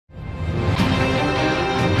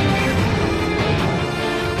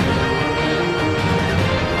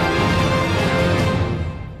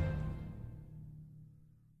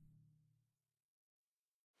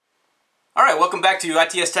Alright, welcome back to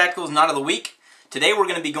ITS Tactical's Knot of the Week. Today we're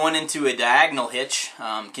going to be going into a diagonal hitch,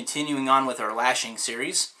 continuing on with our lashing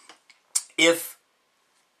series. If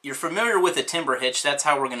you're familiar with a timber hitch, that's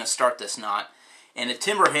how we're going to start this knot. And a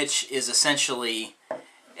timber hitch is essentially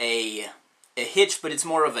a hitch, but it's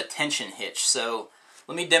more of a tension hitch. So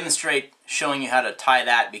let me demonstrate showing you how to tie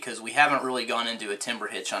that, because we haven't really gone into a timber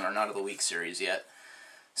hitch on our Knot of the Week series yet.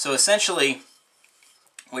 So essentially,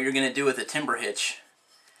 what you're going to do with a timber hitch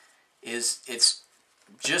is it's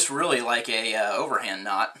just really like a overhand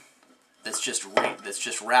knot that's just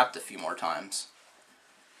wrapped a few more times.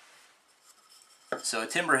 So a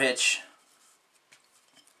timber hitch,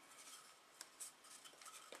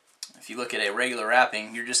 if you look at a regular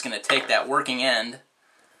wrapping, you're just going to take that working end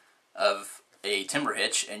of a timber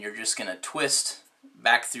hitch and you're just going to twist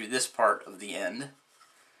back through this part of the end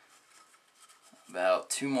about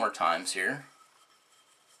 2 more times here.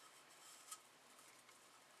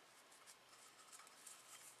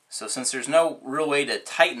 So since there's no real way to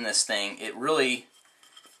tighten this thing,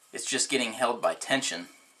 it's just getting held by tension.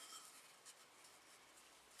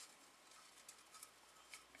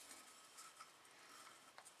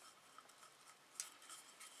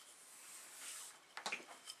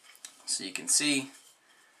 So you can see,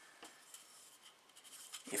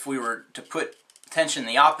 if we were to put tension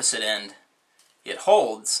the opposite end, it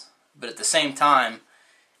holds, but at the same time,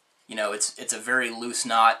 you know, it's a very loose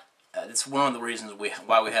knot. It's one of the reasons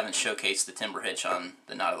why we haven't showcased the timber hitch on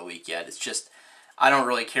the Knot of the Week yet. It's just, I don't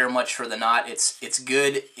really care much for the knot. It's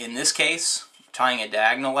good in this case, tying a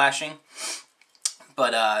diagonal lashing,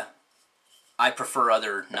 but I prefer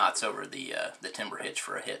other knots over the timber hitch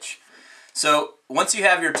for a hitch. So once you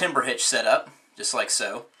have your timber hitch set up, just like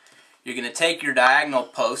so, you're going to take your diagonal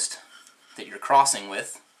post that you're crossing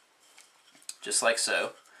with, just like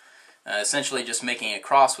so, essentially just making a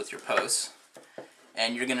cross with your posts.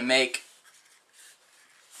 And you're going to make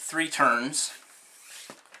 3 turns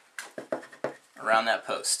around that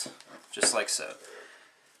post, just like so.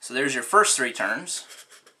 So there's your first 3 turns.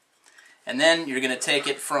 And then you're going to take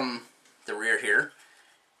it from the rear here,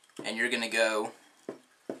 and you're going to go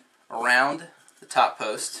around the top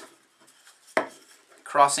post,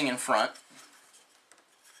 crossing in front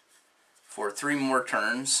for 3 more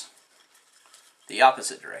turns the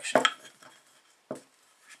opposite direction.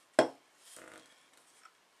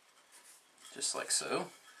 Just like so.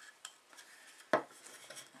 We'll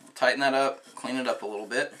tighten that up, clean it up a little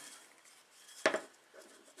bit.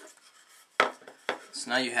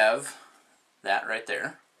 So now you have that right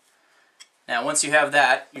there. Now once you have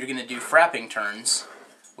that, you're going to do frapping turns,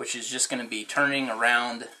 which is just going to be turning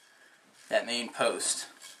around that main post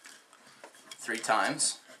 3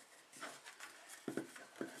 times.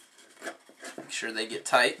 Make sure they get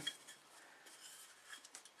tight.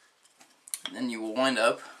 And then you will wind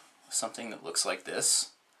up something that looks like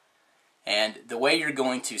this. And the way you're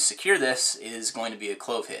going to secure this is going to be a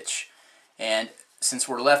clove hitch. And since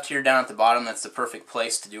we're left here down at the bottom, that's the perfect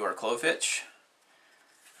place to do our clove hitch.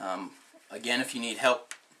 Again, if you need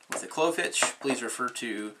help with the clove hitch, please refer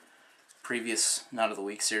to previous Knot of the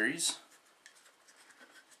Week series.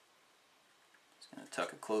 Just going to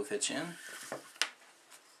tuck a clove hitch in.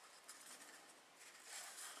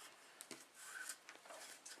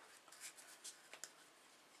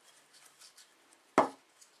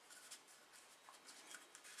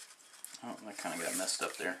 Oh, that kind of got messed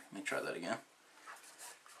up there. Let me try that again.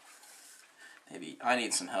 Maybe I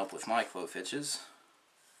need some help with my clove hitches.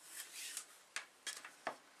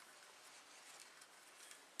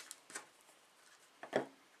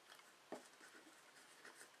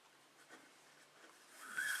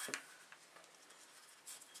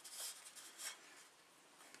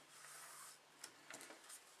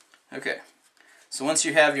 Okay, so once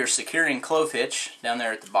you have your securing clove hitch down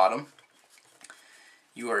there at the bottom,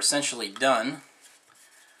 you are essentially done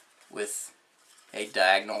with a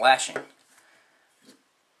diagonal lashing.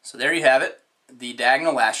 So there you have it, the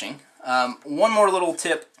diagonal lashing. One more little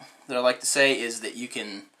tip that I like to say is that you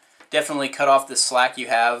can definitely cut off the slack you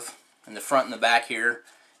have in the front and the back here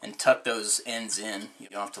and tuck those ends in. You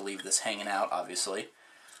don't have to leave this hanging out, obviously.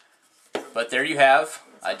 But there you have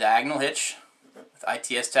a diagonal hitch with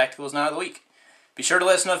ITS Tactical's Knot of the Week. Be sure to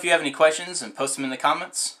let us know if you have any questions and post them in the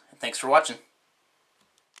comments. And thanks for watching.